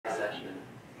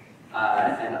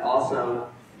And also,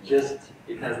 just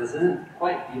because this isn't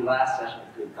quite the last session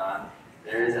of KubeCon,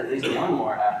 there is at least one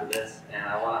more after this, and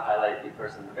I want to highlight the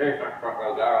person in the very front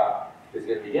row, Gaurav, who's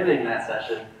going to be giving that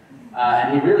session.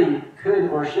 And he really could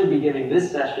or should be giving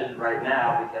this session right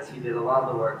now because he did a lot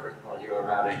of the work for Topology Aware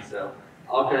Routing. So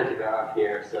all credit to Gaurav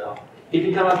here. So he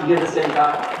can come up and give the same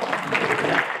talk.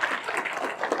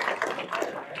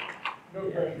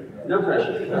 No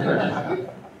pressure. No pressure.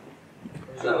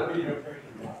 So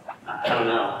I don't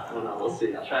know. We'll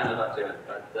see. I'll try and live up to it.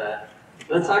 But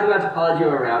let's talk about Topology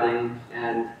Aware Routing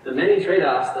and the many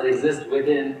trade-offs that exist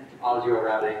within Topology Aware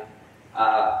Routing.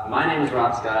 My name is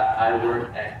Rob Scott. I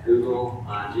work at Google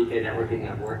on GK Networking.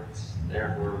 I've worked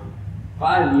there for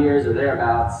 5 years or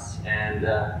thereabouts. And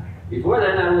before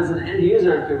then, I was an end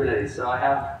user of Kubernetes. So I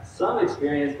have some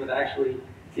experience with actually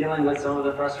dealing with some of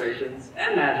the frustrations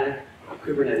and magic of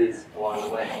Kubernetes along the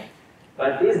way.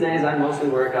 But these days, I mostly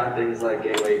work on things like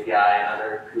Gateway API and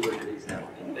other Kubernetes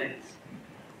networking things.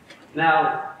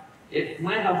 Now, it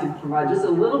might help to provide just a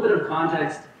little bit of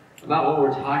context about what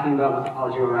we're talking about with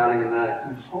Topology Aware Routing and the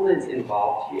components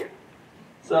involved here.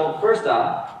 So first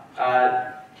off,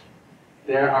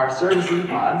 there are services and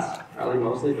pods, probably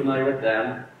mostly familiar with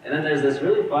them. And then there's this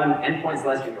really fun endpoint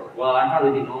slice controller. Well, I'm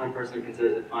probably the only person who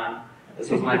considers it fun.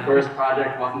 This was my first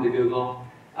project, welcome to Google.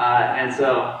 And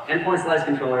so endpoint slice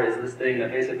controller is this thing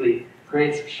that basically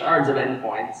creates shards of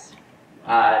endpoints.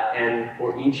 And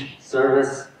for each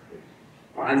service,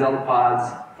 finds all the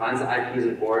pods, finds the IPs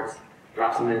and ports,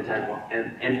 drops them into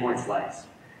an endpoint slice.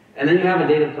 And then you have a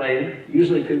data plane,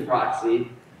 usually kubeproxy,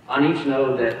 on each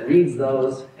node that reads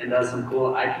those and does some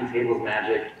cool IP tables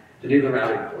magic to do the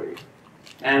routing for you.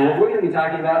 And what we're going to be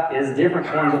talking about is different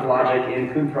forms of logic in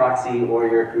kubeproxy or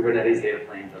your Kubernetes data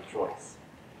planes of choice.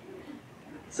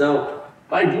 So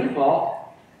by default,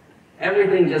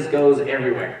 everything just goes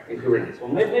everywhere in Kubernetes.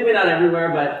 Well, maybe not everywhere,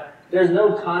 but there's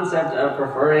no concept of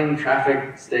preferring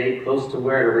traffic stay close to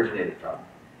where it originated from.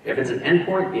 If it's an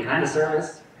endpoint behind a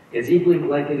service, it's equally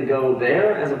likely to go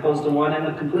there as opposed to one in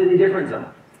a completely different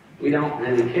zone. We don't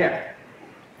really care.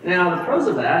 Now, the pros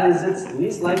of that is it's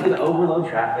least likely to overload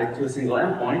traffic to a single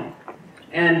endpoint,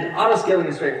 and autoscaling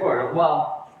is straightforward.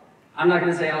 Well, I'm not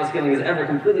going to say autoscaling is ever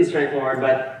completely straightforward,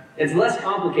 but it's less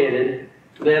complicated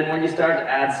than when you start to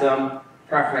add some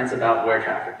preference about where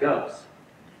traffic goes.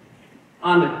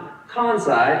 On the con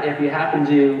side, if you happen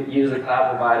to use a cloud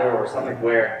provider or something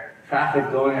where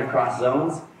traffic going across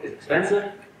zones is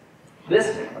expensive,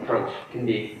 this approach can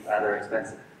be rather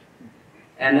expensive.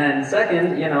 And then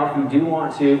second, if you do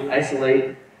want to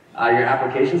isolate your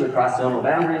applications across zonal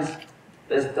boundaries,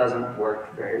 this doesn't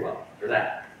work very well for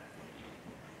that.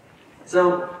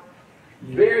 So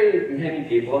very many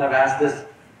people have asked this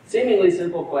seemingly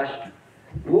simple question.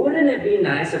 Wouldn't it be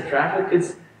nice if traffic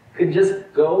could just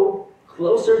go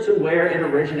closer to where it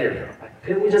originated from?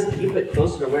 Couldn't we just keep it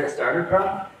closer to where it started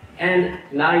from? And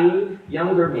naive,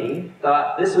 younger me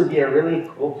thought this would be a really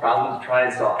cool problem to try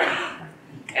and solve.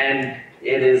 And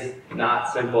it is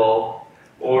not simple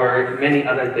or many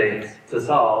other things to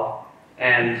solve.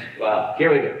 And, well,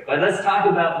 here we go. But let's talk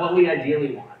about what we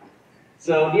ideally want.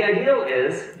 So the ideal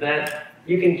is that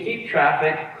you can keep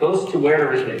traffic close to where it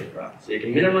originated from. So you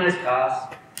can minimize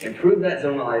costs, improve that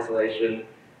zonal isolation,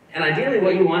 and ideally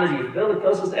what you want is you build the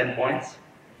closest endpoints,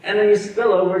 and then you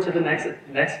spill over to the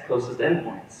next closest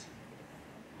endpoints.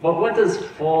 But what does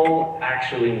full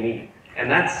actually mean? And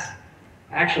that's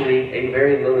actually a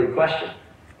very loaded question.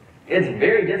 It's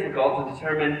very difficult to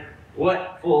determine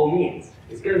what full means.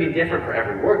 It's going to be different for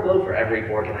every workload, for every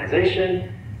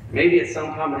organization. Maybe it's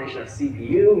some combination of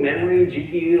CPU, memory,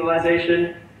 GPU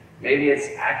utilization. Maybe it's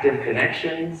active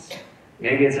connections.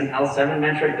 Maybe it's an L7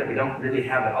 metric that we don't really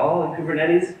have at all in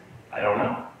Kubernetes. I don't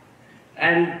know.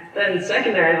 And then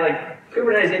secondary,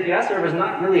 Kubernetes API server is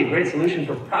not really a great solution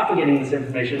for propagating this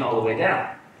information all the way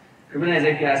down. Kubernetes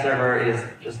API server is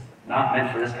just not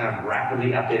meant for this kind of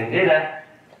rapidly updating data.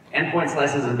 Endpoint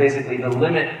slices is basically the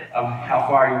limit of how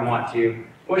far you want to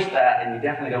push that, and you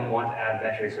definitely don't want to add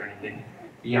metrics or anything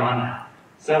beyond that.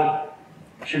 So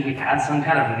should we add some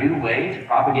kind of new way to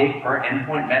propagate per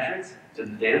endpoint metrics to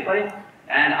the data plane?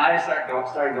 And I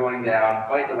started going down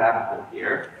quite the rabbit hole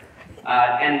here.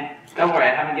 And don't worry,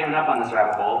 I haven't given up on this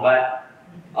rabbit hole, but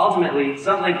ultimately,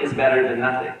 something is better than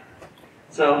nothing.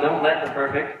 So don't let the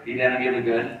perfect be the enemy of the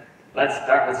good. Let's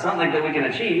start with something that we can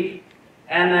achieve,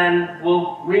 and then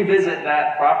we'll revisit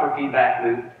that proper feedback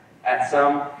loop at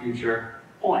some future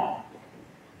point.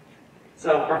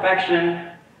 So perfection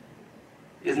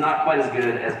is not quite as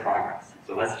good as progress.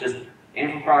 So let's just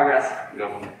aim for progress and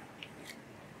go from there.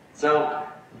 So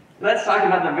let's talk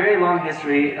about the very long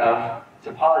history of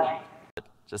topology.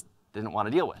 Just didn't want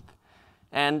to deal with.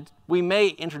 And we may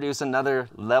introduce another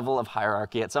level of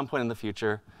hierarchy at some point in the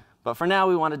future, but for now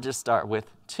we want to just start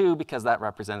with 2 because that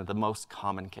represented the most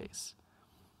common case.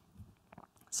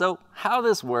 So how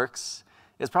this works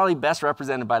is probably best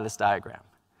represented by this diagram.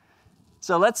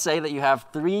 So let's say that you have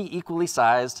 3 equally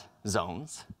sized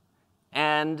zones,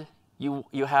 and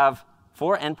you have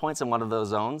 4 endpoints in one of those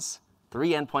zones,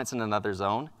 3 endpoints in another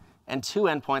zone, and 2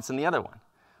 endpoints in the other one.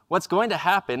 What's going to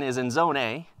happen is in zone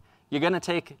A, you're going to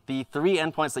take the 3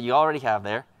 endpoints that you already have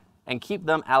there and keep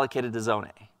them allocated to zone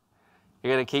A.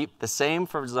 You're going to keep the same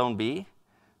for zone B,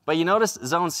 but you notice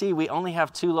zone C, we only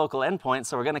have 2 local endpoints,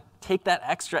 so we're going to take that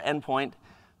extra endpoint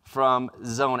from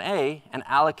zone A and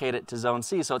allocate it to zone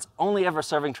C, so it's only ever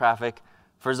serving traffic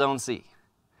for zone C.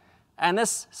 And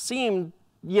this seemed,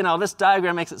 this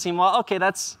diagram makes it seem, well, okay,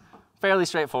 that's fairly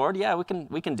straightforward. Yeah,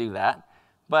 we can do that.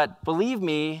 But believe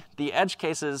me, the edge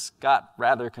cases got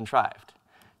rather contrived.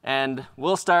 And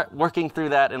we'll start working through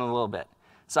that in a little bit.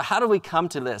 So how do we come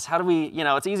to this? How do we,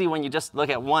 it's easy when you just look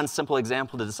at one simple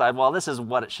example to decide, well, this is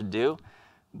what it should do.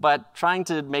 But trying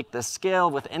to make this scale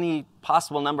with any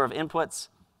possible number of inputs,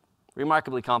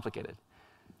 remarkably complicated.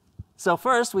 So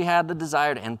first, we had the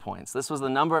desired endpoints. This was the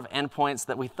number of endpoints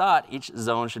that we thought each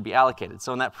zone should be allocated.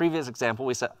 So in that previous example,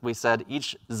 we said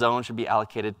each zone should be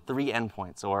allocated 3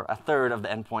 endpoints, or 1/3 of the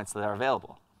endpoints that are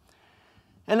available.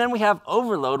 And then we have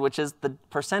overload, which is the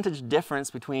percentage difference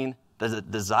between the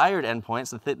desired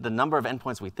endpoints, the number of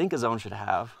endpoints we think a zone should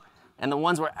have, and the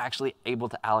ones we're actually able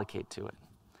to allocate to it.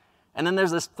 And then there's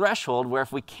this threshold where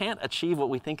if we can't achieve what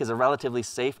we think is a relatively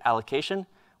safe allocation,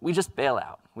 we just bail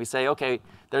out. We say, OK,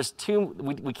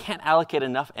 we can't allocate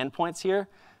enough endpoints here,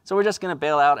 so we're just going to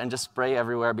bail out and just spray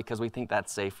everywhere because we think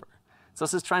that's safer. So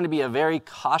this is trying to be a very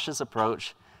cautious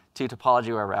approach to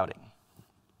topology-aware routing.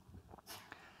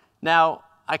 Now,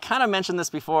 I kind of mentioned this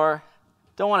before.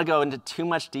 Don't want to go into too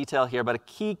much detail here, but a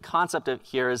key concept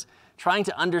here is trying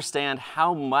to understand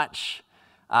how much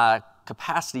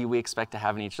capacity we expect to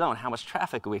have in each zone, how much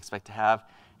traffic we expect to have.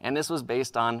 And this was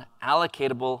based on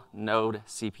allocatable node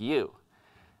CPU.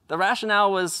 The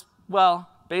rationale was, well,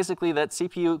 basically that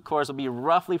CPU cores will be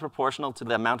roughly proportional to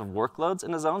the amount of workloads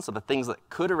in the zone, so the things that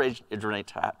could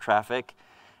originate traffic,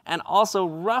 and also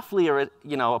roughly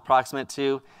approximate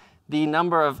to the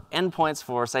number of endpoints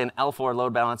for, say, an L4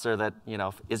 load balancer that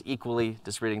is equally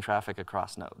distributing traffic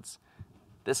across nodes.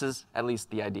 This is at least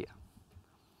the idea.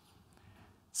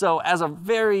 So as a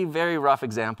very, very rough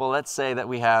example, let's say that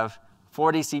we have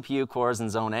 40 CPU cores in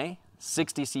zone A,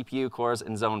 60 CPU cores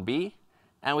in zone B,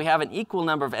 and we have an equal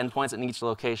number of endpoints in each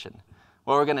location.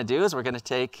 What we're going to do is we're going to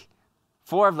take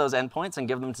 4 of those endpoints and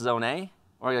give them to zone A.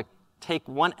 We're going to take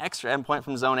 1 extra endpoint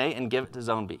from zone A and give it to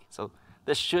zone B. So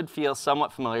this should feel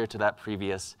somewhat familiar to that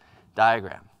previous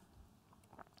diagram.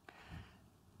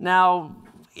 Now,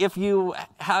 if you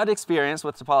had experience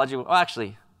with topology, well,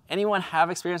 actually, anyone have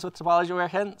experience with topology-aware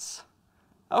hints?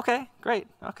 OK, great.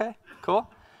 OK,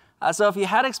 cool. So if you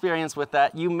had experience with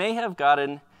that, you may have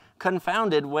gotten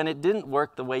confounded when it didn't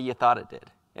work the way you thought it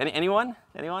did. Anyone?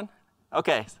 Anyone?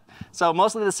 OK, so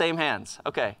mostly the same hands.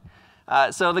 OK.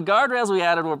 So the guardrails we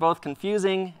added were both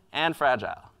confusing and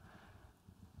fragile.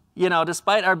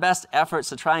 Despite our best efforts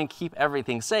to try and keep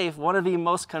everything safe, one of the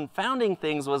most confounding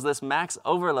things was this max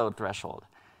overload threshold.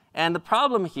 And the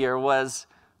problem here was,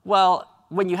 well,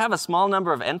 when you have a small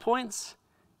number of endpoints,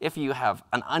 if you have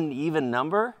an uneven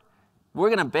number, we're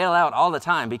going to bail out all the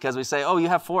time because we say, oh, you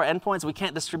have 4 endpoints. We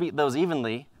can't distribute those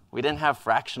evenly. We didn't have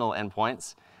fractional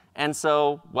endpoints. And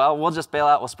so, well, we'll just bail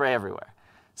out. We'll spray everywhere.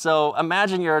 So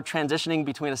imagine you're transitioning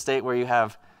between a state where you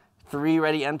have 3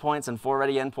 ready endpoints and 4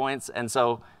 ready endpoints. And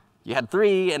so you had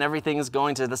 3, and everything's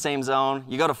going to the same zone.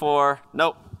 You go to 4.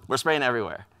 Nope, we're spraying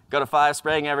everywhere. Go to 5,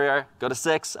 spraying everywhere. Go to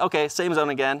 6. OK, same zone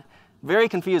again. Very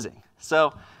confusing.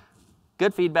 So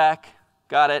good feedback.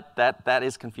 Got it. That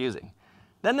is confusing.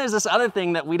 Then there's this other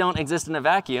thing that we don't exist in a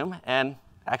vacuum. And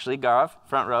actually, Gaurav,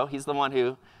 front row, he's the one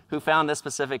who found this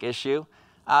specific issue.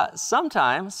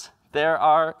 Sometimes there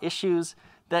are issues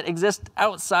that exist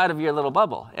outside of your little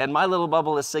bubble. And my little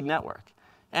bubble is SIG network.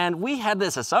 And we had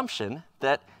this assumption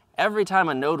that every time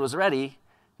a node was ready,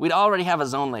 we'd already have a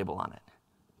zone label on it.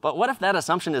 But what if that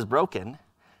assumption is broken?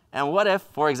 And what if,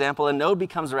 for example, a node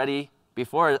becomes ready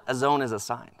before a zone is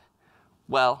assigned?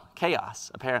 Well,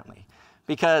 chaos, apparently.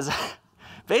 Because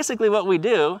basically what we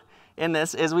do in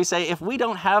this is we say if we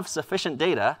don't have sufficient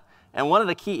data, and one of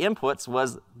the key inputs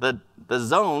was the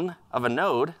zone of a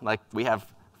node, like we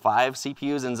have 5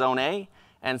 CPUs in zone A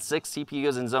and 6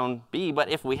 CPUs in zone B, but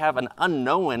if we have an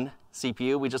unknown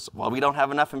CPU, we don't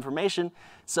have enough information,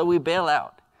 so we bail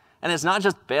out. And it's not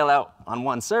just bail out on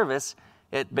one service.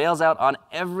 it bails out on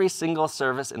every single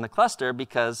service in the cluster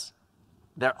because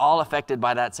they're all affected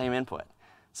by that same input.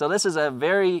 So this is a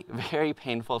very, very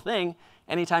painful thing.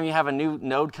 Anytime you have a new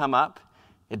node come up,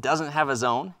 it doesn't have a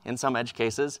zone in some edge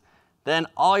cases, then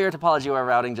all your topology aware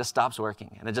routing just stops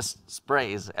working, and it just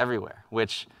sprays everywhere,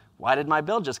 which, why did my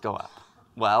build just go up?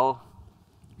 Well,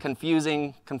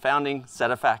 confusing, confounding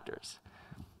set of factors.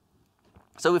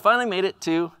 So we finally made it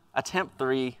to attempt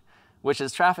 3, which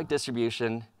is traffic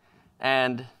distribution.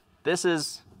 And this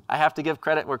is, I have to give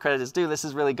credit where credit is due. This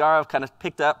is really Gaurav kind of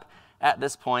picked up at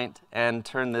this point and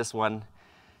turned this one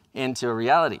into a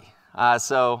reality.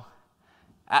 So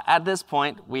at this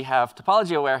point, we have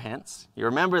topology aware hints. You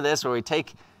remember this, where we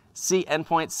take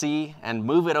endpoint C and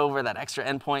move it over that extra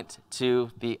endpoint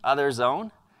to the other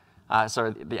zone.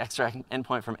 Sorry, the extra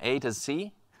endpoint from A to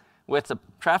C. With the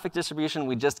traffic distribution,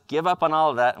 we just give up on all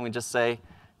of that, and we just say,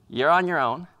 you're on your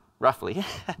own, roughly.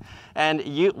 And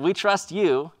we trust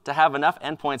you to have enough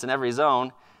endpoints in every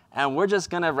zone, and we're just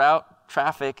going to route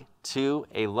traffic to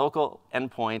a local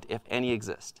endpoint if any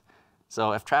exist.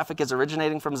 So if traffic is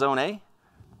originating from zone A,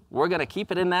 we're going to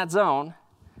keep it in that zone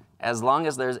as long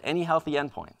as there's any healthy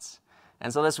endpoints.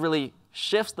 And so this really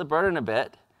shifts the burden a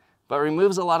bit, but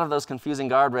removes a lot of those confusing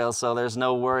guardrails, so there's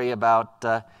no worry about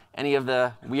any of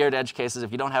the weird edge cases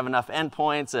if you don't have enough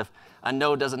endpoints, if a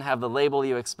node doesn't have the label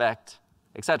you expect,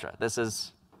 etc. This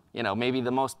is, maybe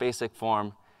the most basic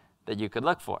form that you could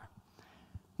look for.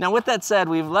 Now, with that said,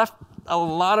 we've left a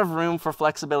lot of room for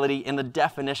flexibility in the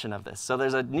definition of this. So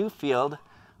there's a new field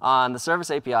on the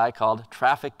service API called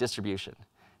TrafficDistribution.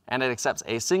 And it accepts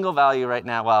a single value right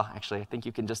now. Well, actually, I think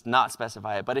you can just not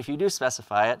specify it. But if you do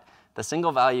specify it, the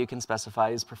single value you can specify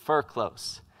is prefer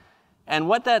close. And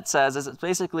what that says is it's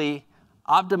basically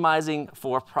optimizing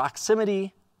for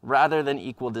proximity rather than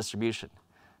equal distribution.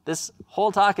 This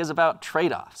whole talk is about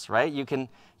trade-offs, right? You can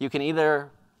either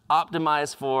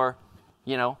optimize for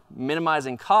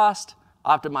minimizing cost,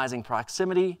 optimizing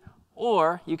proximity,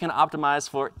 or you can optimize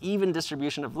for even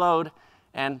distribution of load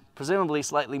and presumably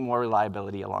slightly more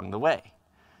reliability along the way.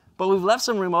 But we've left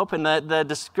some room open. The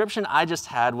description I just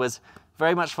had was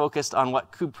very much focused on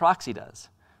what kubeproxy does.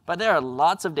 But there are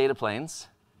lots of data planes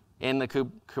in the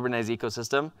Kubernetes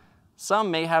ecosystem.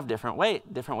 Some may have different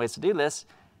ways to do this.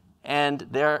 And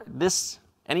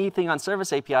anything on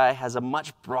Service API has a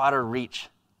much broader reach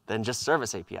than just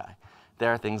Service API.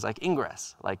 There are things like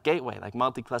Ingress, like Gateway, like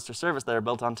multi-cluster service that are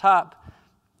built on top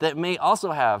that may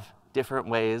also have different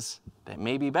ways that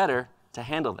may be better to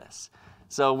handle this.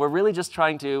 So we're really just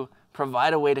trying to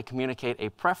provide a way to communicate a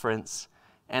preference,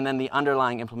 and then the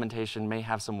underlying implementation may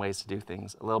have some ways to do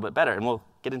things a little bit better. And we'll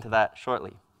get into that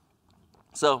shortly.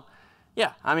 So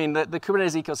yeah, the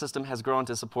Kubernetes ecosystem has grown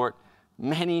to support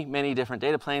many, many different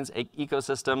data planes,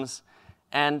 ecosystems.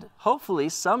 And hopefully,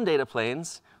 some data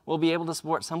planes will be able to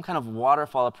support some kind of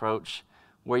waterfall approach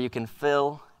where you can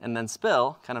fill and then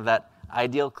spill, kind of that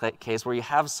ideal case where you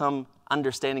have some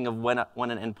understanding of when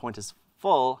an endpoint is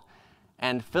full,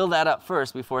 and fill that up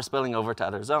first before spilling over to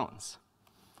other zones.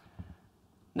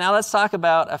 Now let's talk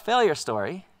about a failure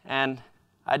story. And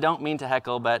I don't mean to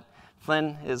heckle, but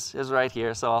Flynn is right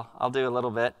here, so I'll do a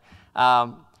little bit.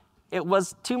 It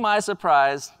was, to my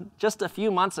surprise, just a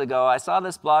few months ago, I saw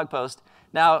this blog post.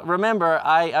 Now, remember,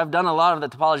 I've done a lot of the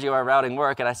topology aware routing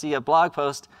work, and I see a blog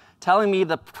post telling me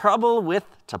the trouble with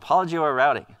topology aware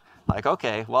routing. Like,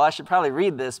 OK, well, I should probably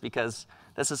read this because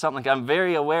this is something I'm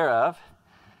very aware of.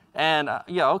 And,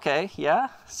 OK, yeah,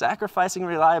 sacrificing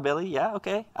reliability, yeah,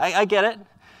 OK, I get it.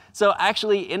 So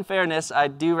actually, in fairness, I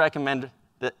do recommend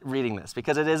reading this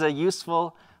because it is a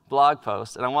useful blog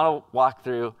post, and I want to walk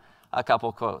through a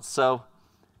couple quotes. So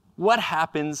what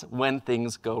happens when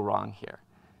things go wrong here?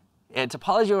 And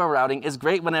topology aware routing is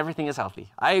great when everything is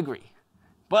healthy. I agree.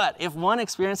 But if one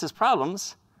experiences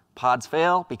problems, pods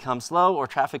fail, become slow, or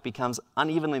traffic becomes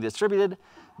unevenly distributed,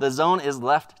 the zone is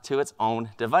left to its own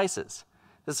devices.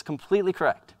 This is completely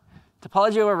correct.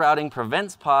 Topology aware routing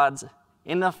prevents pods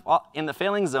in the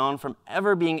failing zone from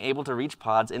ever being able to reach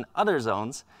pods in other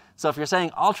zones. So if you're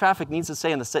saying all traffic needs to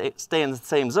stay in the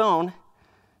same zone,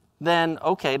 then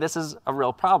OK, this is a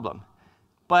real problem.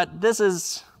 But this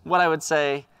is what I would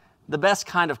say the best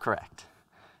kind of correct.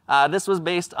 This was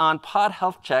based on pod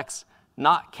health checks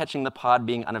not catching the pod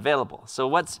being unavailable. So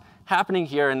what's happening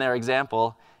here in their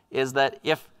example is that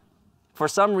if for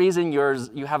some reason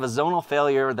you have a zonal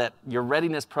failure that your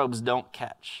readiness probes don't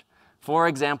catch. For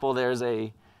example, there's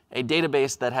a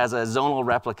database that has a zonal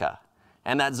replica,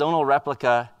 and that zonal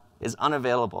replica is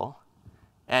unavailable,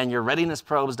 and your readiness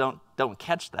probes don't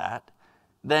catch that,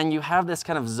 then you have this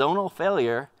kind of zonal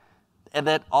failure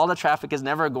that all the traffic is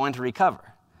never going to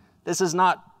recover. This is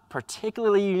not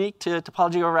particularly unique to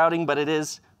topology aware routing, but it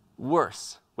is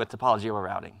worse with topology aware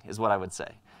routing, is what I would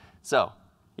say. So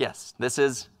yes, this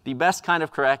is the best kind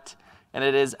of correct, and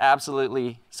it is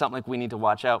absolutely something we need to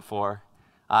watch out for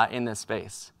in this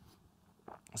space.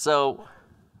 So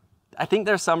I think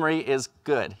their summary is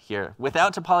good here.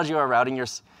 Without topology aware routing,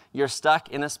 you're stuck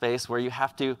in a space where you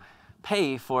have to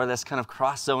pay for this kind of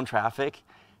cross-zone traffic.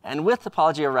 And with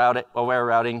topology aware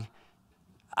routing,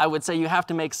 I would say you have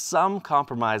to make some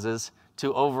compromises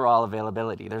to overall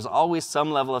availability. There's always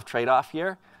some level of trade-off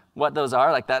here. What those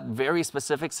are, like that very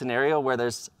specific scenario where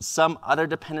there's some other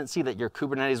dependency that your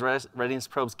Kubernetes readiness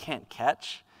probes can't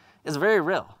catch, is very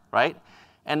real, right?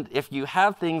 And if you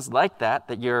have things like that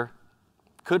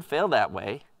could fail that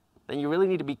way, then you really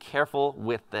need to be careful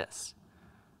with this.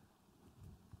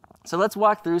 So let's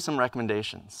walk through some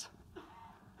recommendations.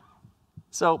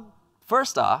 So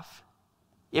first off,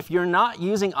 if you're not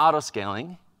using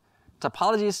autoscaling,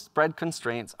 topology spread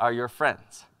constraints are your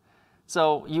friends.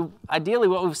 So ideally,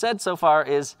 what we've said so far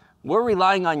is we're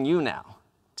relying on you now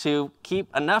to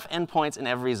keep enough endpoints in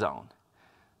every zone.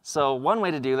 So one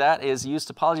way to do that is use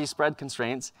topology spread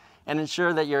constraints and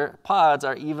ensure that your pods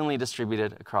are evenly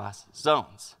distributed across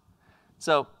zones.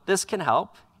 So this can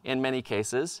help in many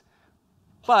cases.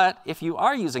 But if you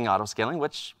are using autoscaling,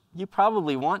 which you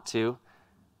probably want to,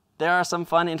 there are some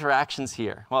fun interactions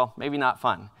here. Well, maybe not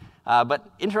fun,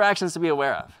 but interactions to be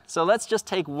aware of. So let's just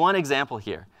take one example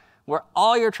here, where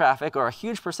all your traffic, or a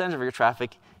huge percentage of your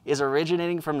traffic, is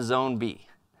originating from zone B.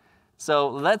 So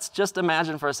let's just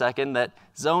imagine for a second that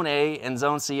zone A and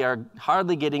zone C are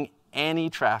hardly getting any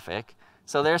traffic.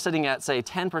 So they're sitting at, say,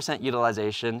 10%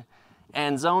 utilization,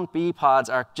 and zone B pods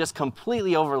are just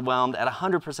completely overwhelmed at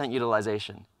 100%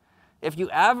 utilization. If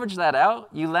you average that out,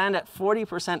 you land at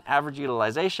 40% average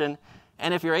utilization.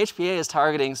 And if your HPA is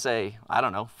targeting, say, I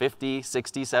don't know, 50,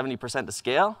 60, 70% to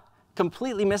scale,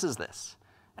 completely misses this.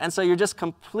 And so you're just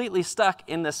completely stuck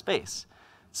in this space.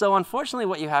 So unfortunately,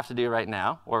 what you have to do right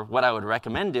now, or what I would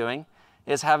recommend doing,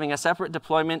 is having a separate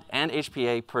deployment and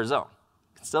HPA per zone.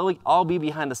 It can still all be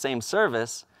behind the same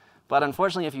service, but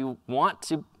unfortunately, if you want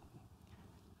to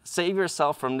save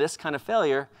yourself from this kind of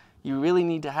failure, you really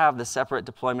need to have the separate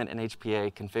deployment and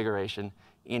HPA configuration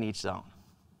in each zone.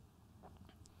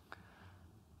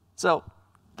 So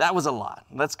that was a lot.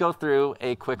 Let's go through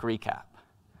a quick recap.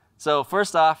 So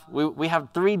first off, we have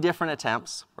 3 different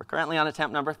attempts. We're currently on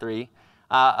attempt number 3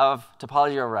 of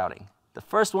topology aware routing. The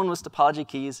first one was topology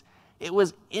keys. It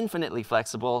was infinitely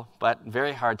flexible, but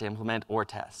very hard to implement or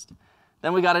test.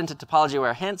 Then we got into topology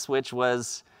aware hints, which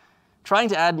was trying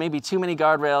to add maybe too many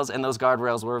guardrails, and those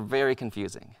guardrails were very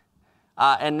confusing.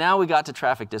 And now we got to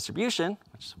traffic distribution,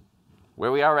 which is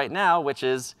where we are right now, which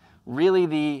is really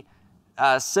the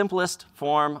simplest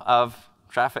form of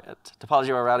topology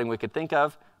aware routing we could think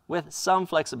of, with some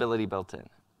flexibility built in.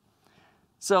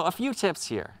 So a few tips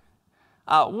here.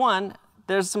 One,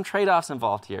 there's some trade-offs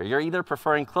involved here. You're either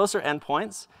preferring closer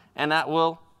endpoints, and that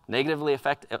will negatively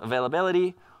affect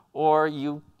availability, or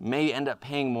you may end up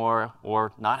paying more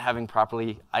or not having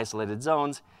properly isolated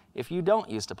zones if you don't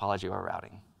use topology aware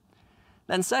routing.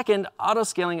 Then second,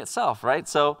 autoscaling itself, right?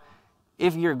 So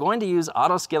if you're going to use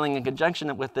autoscaling in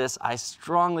conjunction with this, I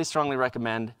strongly, strongly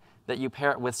recommend that you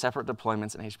pair it with separate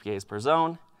deployments and HPAs per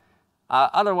zone.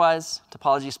 Otherwise,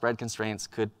 topology spread constraints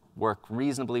could work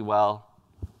reasonably well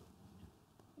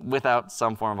without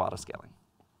some form of autoscaling.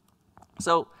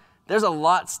 So there's a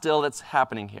lot still that's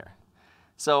happening here.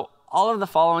 So all of the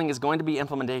following is going to be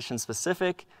implementation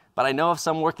specific, but I know of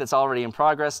some work that's already in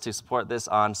progress to support this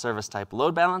on service type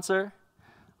load balancer,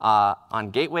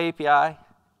 on gateway API,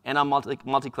 and on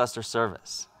multi-cluster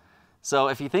service. So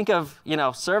if you think of,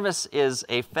 service is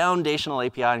a foundational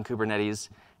API in Kubernetes,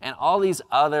 and all these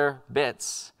other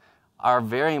bits are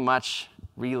very much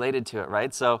related to it,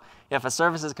 right? So if a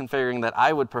service is configuring that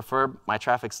I would prefer my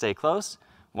traffic stay close,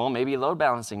 well, maybe load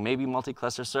balancing, maybe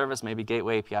multi-cluster service, maybe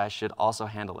gateway API should also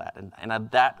handle that. And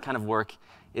that kind of work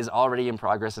is already in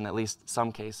progress in at least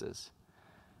some cases.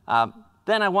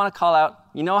 Then I want to call out,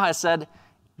 how I said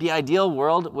the ideal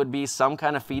world would be some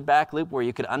kind of feedback loop where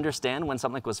you could understand when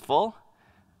something was full?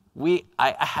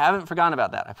 I haven't forgotten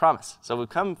about that, I promise. So we've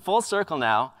come full circle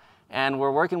now, and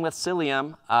we're working with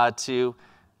Cilium to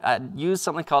use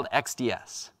something called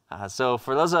XDS. So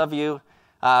for those of you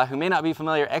who may not be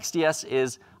familiar, XDS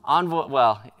is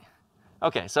Envoy,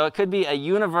 okay, so it could be a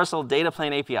universal data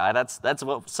plane API. That's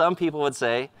what some people would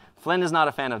say. Flynn is not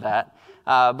a fan of that,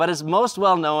 but is most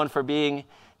well known for being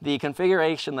the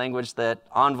configuration language that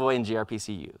Envoy and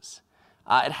gRPC use.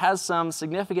 It has some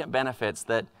significant benefits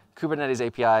that Kubernetes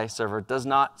API server does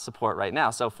not support right now.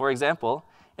 So for example,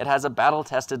 it has a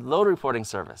battle-tested load reporting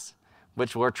service,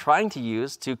 which we're trying to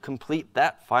use to complete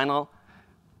that final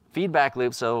feedback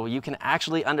loop so you can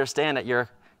actually understand at your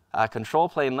control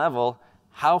plane level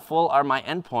how full are my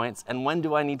endpoints and when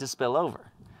do I need to spill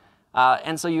over.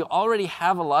 And so you already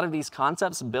have a lot of these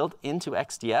concepts built into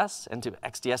XDS, into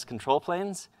XDS control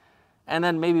planes. And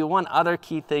then maybe one other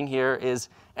key thing here is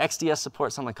XDS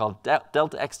supports something called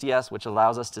Delta XDS, which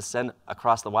allows us to send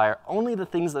across the wire only the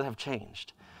things that have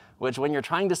changed, which when you're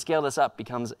trying to scale this up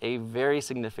becomes a very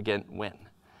significant win.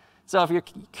 So if you're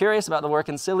curious about the work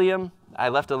in Cilium, I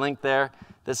left a link there.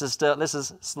 This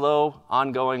is slow,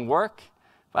 ongoing work,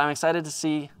 but I'm excited to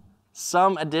see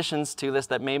some additions to this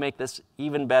that may make this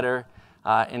even better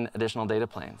in additional data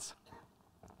planes.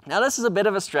 Now this is a bit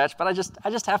of a stretch, but I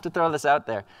just have to throw this out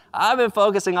there. I've been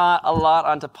focusing a lot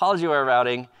on topology aware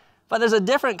routing, but there's a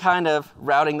different kind of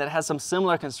routing that has some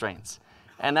similar constraints.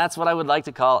 And that's what I would like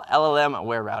to call LLM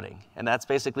aware routing. And that's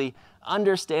basically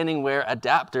understanding where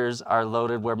adapters are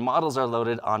loaded, where models are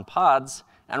loaded on pods,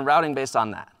 and routing based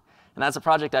on that. And that's a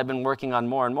project I've been working on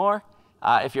more and more.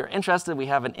 If you're interested, we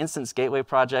have an instance gateway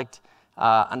project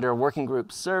under working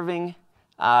group serving.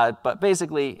 But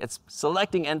basically, it's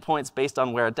selecting endpoints based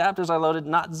on where adapters are loaded,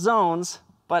 not zones,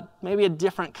 but maybe a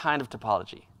different kind of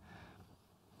topology.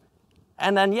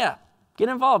 And then, yeah, get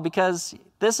involved, because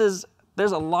there's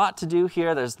a lot to do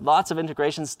here. There's lots of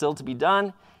integrations still to be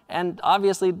done. And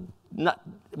obviously,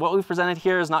 what we've presented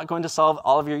here is not going to solve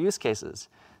all of your use cases.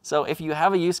 So if you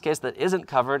have a use case that isn't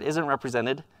covered, isn't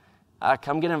represented,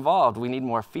 come get involved. We need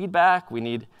more feedback. We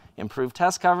need improved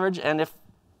test coverage. And if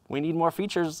we need more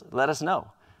features, let us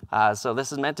know. So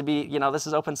this is meant to be, this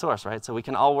is open source, right? So we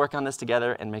can all work on this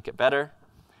together and make it better.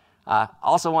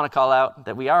 Also want to call out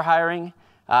that we are hiring.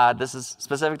 This is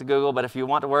specific to Google, but if you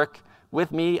want to work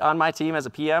with me on my team as a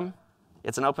PM,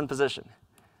 it's an open position.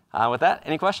 With that,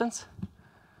 any questions?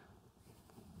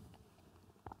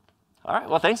 All right,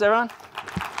 well, thanks, everyone.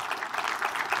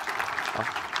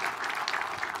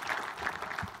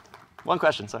 One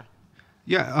question, sorry.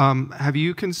 Yeah, have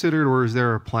you considered, or is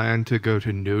there a plan to go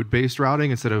to node-based routing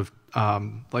instead of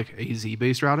like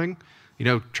AZ-based routing?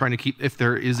 Trying to keep, if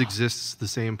there exists the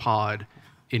same pod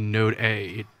in node A,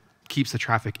 it keeps the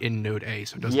traffic in node A,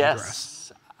 so it doesn't address.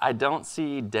 Yes, I don't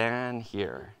see Dan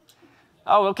here.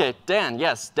 Oh, OK, Dan,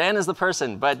 yes. Dan is the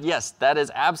person. But yes, that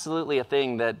is absolutely a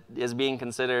thing that is being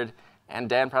considered. And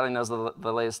Dan probably knows the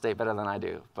latest state better than I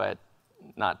do, but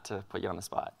not to put you on the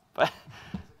spot. But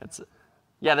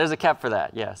yeah, there's a cap for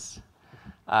that, yes.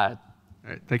 All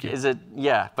right, thank you. Is it?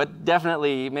 Yeah, but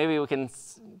definitely, maybe we can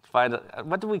find,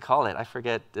 what do we call it? I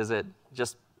forget. Is it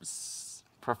just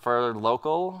prefer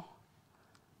local,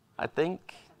 I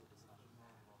think?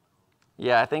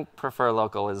 Yeah, I think prefer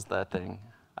local is the thing.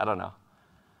 I don't know.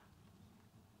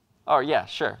 Oh, yeah,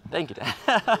 sure. Thank you,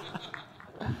 Dan.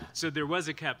 So there was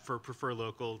a cap for prefer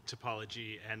local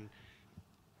topology, and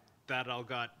that all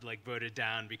got voted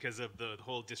down because of the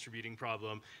whole distributing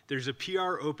problem. There's a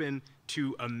PR open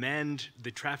to amend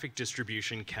the traffic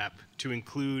distribution cap to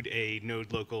include a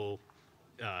node local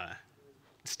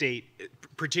state,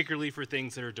 particularly for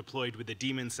things that are deployed with a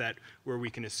daemon set, where we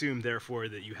can assume, therefore,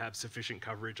 that you have sufficient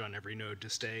coverage on every node to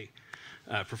stay,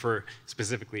 prefer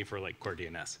specifically for core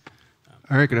DNS.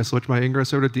 All right, gonna switch my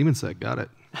ingress over to daemon set. Got it.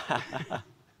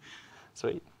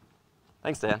 Sweet.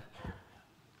 Thanks, Dan.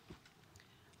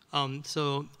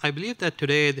 So I believe that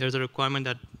today there's a requirement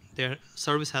that their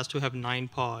service has to have 9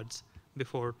 pods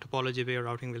before topology aware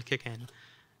routing will kick in.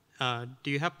 Do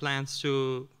you have plans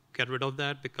to get rid of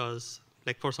that? Because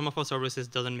for some of our services,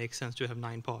 it doesn't make sense to have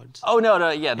 9 pods. Oh, no,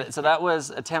 yeah. So that was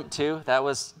attempt 2. That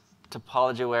was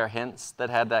topology aware hints that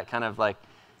had that kind of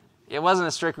it wasn't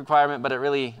a strict requirement, but it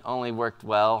really only worked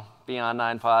well beyond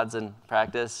 9 pods in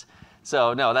practice.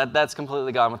 So no, that's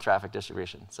completely gone with traffic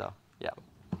distribution. So yeah,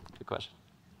 good question.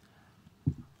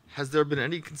 Has there been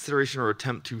any consideration or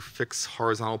attempt to fix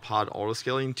horizontal pod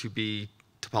autoscaling to be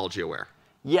topology aware?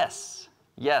 Yes,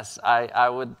 I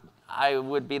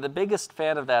would be the biggest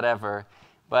fan of that ever.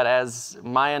 But as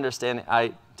my understanding,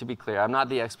 to be clear, I'm not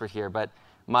the expert here, but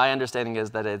my understanding is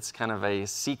that it's kind of a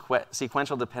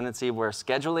sequential dependency where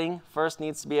scheduling first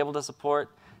needs to be able to support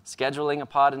scheduling a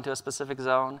pod into a specific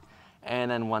zone.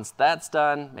 And then once that's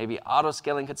done, maybe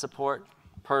autoscaling could support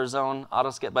per zone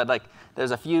autoscale. But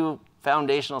there's a few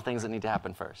foundational things that need to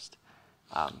happen first.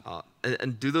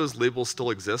 And do those labels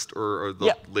still exist, or are the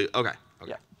yeah. Okay.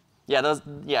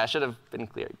 Yeah, I should have been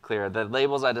clear. The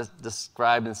labels I just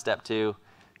described in step 2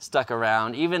 stuck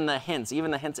around. Even the hints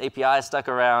API stuck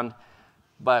around,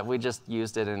 but we just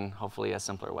used it in hopefully a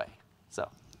simpler way. So,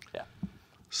 yeah.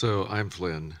 So I'm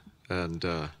Flynn, and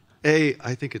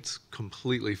I think it's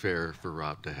completely fair for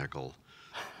Rob to heckle.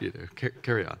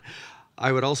 Carry on.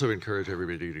 I would also encourage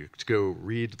everybody to go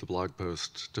read the blog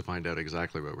post to find out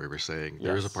exactly what we were saying.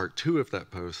 There is a part 2 of that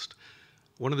post.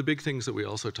 One of the big things that we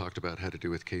also talked about had to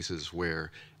do with cases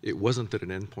where it wasn't that an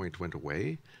endpoint went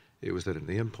away, it was that an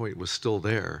endpoint was still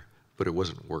there, but it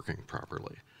wasn't working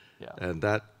properly. Yeah. And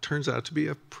that turns out to be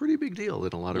a pretty big deal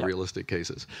in a lot of realistic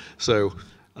cases. So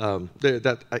I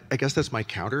guess that's my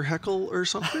counter heckle or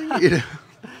something.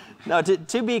 No,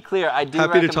 to be clear, I do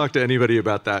happy to talk to anybody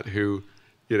about that who,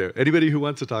 anybody who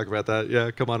wants to talk about that, yeah,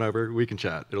 come on over, we can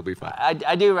chat, it'll be fine.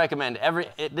 I do recommend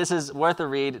this is worth a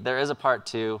read. There is a part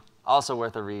 2, also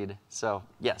worth a read. So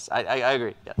yes, I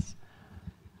agree, yes.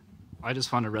 I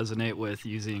just want to resonate with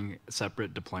using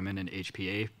separate deployment in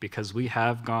HPA because we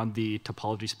have gone the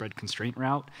topology spread constraint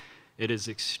route. It is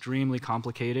extremely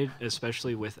complicated,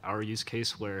 especially with our use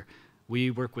case where we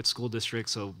work with school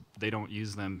districts, so they don't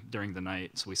use them during the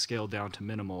night. So we scale down to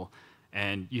minimal.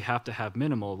 And you have to have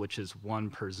minimal, which is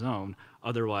 1 per zone.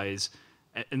 Otherwise,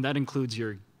 and that includes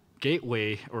your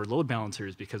gateway or load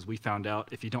balancers, because we found out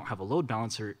if you don't have a load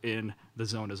balancer in the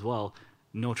zone as well,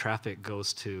 no traffic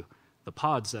goes to the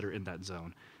pods that are in that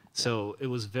zone. So it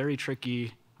was very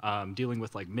tricky. Dealing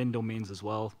with like min domains as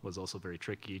well was also very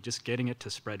tricky. Just getting it to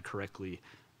spread correctly,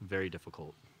 very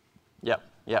difficult. Yep,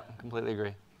 completely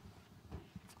agree.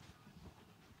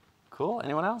 Cool,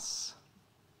 anyone else?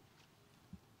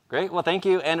 Great, well, thank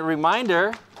you. And a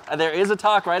reminder, there is a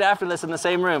talk right after this in the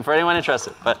same room for anyone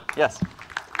interested. But yes.